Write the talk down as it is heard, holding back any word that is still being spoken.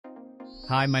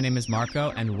Hi, my name is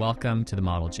Marco, and welcome to the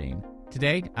Model Gene.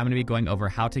 Today, I'm going to be going over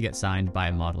how to get signed by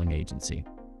a modeling agency.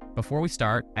 Before we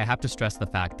start, I have to stress the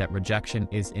fact that rejection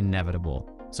is inevitable.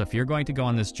 So if you're going to go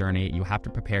on this journey, you have to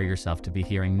prepare yourself to be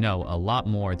hearing no a lot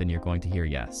more than you're going to hear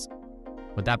yes.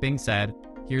 With that being said,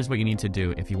 here's what you need to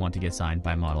do if you want to get signed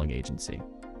by a modeling agency.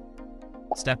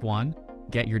 Step 1.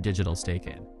 Get your digitals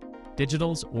taken.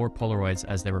 Digitals, or Polaroids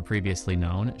as they were previously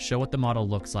known, show what the model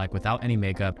looks like without any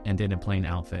makeup and in a plain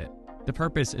outfit. The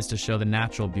purpose is to show the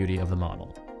natural beauty of the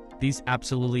model. These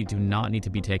absolutely do not need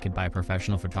to be taken by a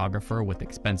professional photographer with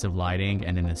expensive lighting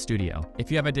and in a studio.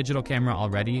 If you have a digital camera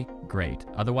already, great.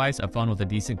 Otherwise, a phone with a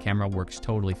decent camera works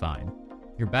totally fine.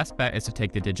 Your best bet is to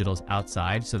take the digitals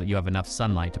outside so that you have enough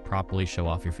sunlight to properly show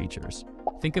off your features.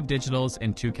 Think of digitals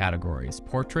in two categories,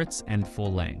 portraits and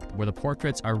full length, where the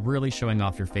portraits are really showing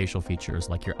off your facial features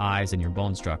like your eyes and your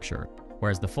bone structure,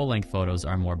 whereas the full-length photos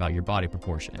are more about your body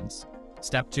proportions.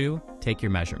 Step 2. Take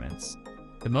your measurements.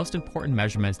 The most important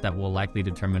measurements that will likely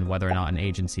determine whether or not an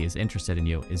agency is interested in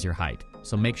you is your height,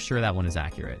 so make sure that one is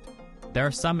accurate. There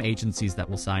are some agencies that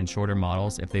will sign shorter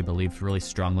models if they believe really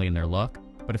strongly in their look,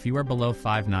 but if you are below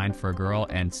 5'9" for a girl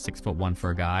and 6'1" for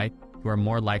a guy, you are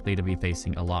more likely to be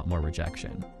facing a lot more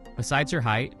rejection. Besides your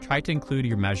height, try to include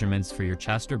your measurements for your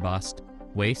chest or bust,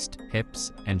 waist,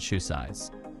 hips, and shoe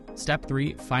size. Step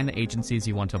 3. Find the agencies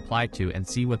you want to apply to and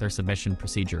see what their submission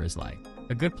procedure is like.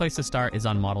 A good place to start is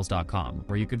on models.com,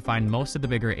 where you can find most of the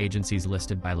bigger agencies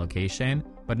listed by location,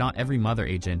 but not every mother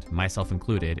agent, myself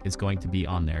included, is going to be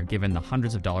on there, given the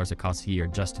hundreds of dollars it costs a year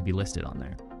just to be listed on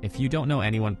there. If you don't know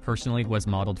anyone personally who has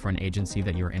modeled for an agency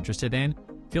that you are interested in,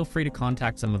 feel free to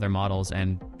contact some of their models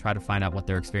and try to find out what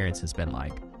their experience has been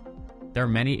like. There are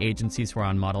many agencies who are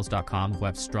on models.com who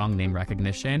have strong name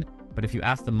recognition, but if you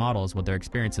ask the models what their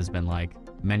experience has been like,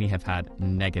 many have had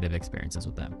negative experiences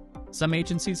with them. Some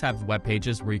agencies have web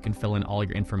pages where you can fill in all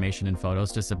your information and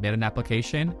photos to submit an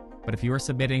application, but if you are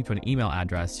submitting to an email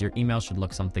address, your email should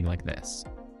look something like this.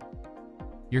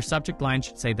 Your subject line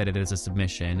should say that it is a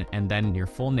submission, and then your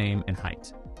full name and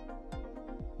height.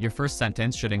 Your first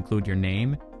sentence should include your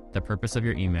name, the purpose of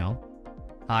your email.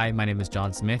 Hi, my name is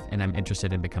John Smith, and I'm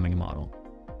interested in becoming a model.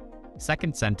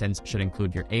 Second sentence should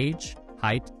include your age,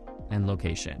 height, and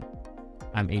location.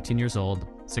 I'm 18 years old,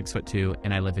 6'2",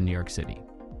 and I live in New York City.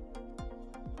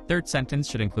 Third sentence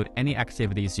should include any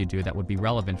activities you do that would be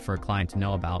relevant for a client to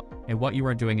know about and what you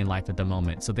are doing in life at the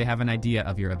moment so they have an idea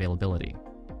of your availability.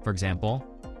 For example,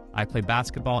 I play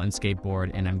basketball and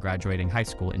skateboard and I'm graduating high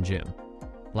school in June.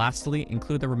 Lastly,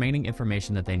 include the remaining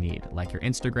information that they need, like your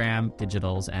Instagram,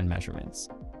 digitals, and measurements.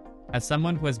 As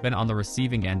someone who has been on the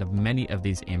receiving end of many of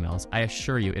these emails, I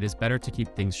assure you it is better to keep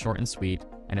things short and sweet,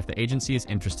 and if the agency is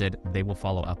interested, they will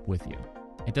follow up with you.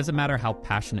 It doesn't matter how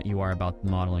passionate you are about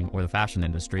modeling or the fashion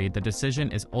industry, the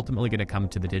decision is ultimately going to come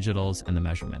to the digitals and the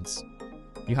measurements.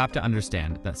 You have to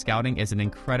understand that scouting is an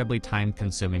incredibly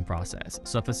time-consuming process,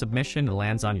 so if a submission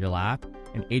lands on your lap,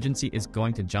 an agency is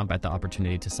going to jump at the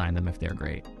opportunity to sign them if they're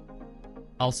great.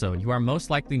 Also, you are most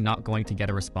likely not going to get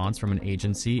a response from an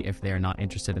agency if they are not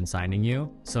interested in signing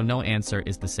you, so no answer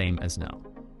is the same as no.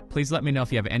 Please let me know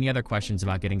if you have any other questions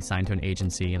about getting signed to an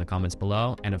agency in the comments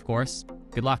below, and of course,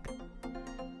 good luck!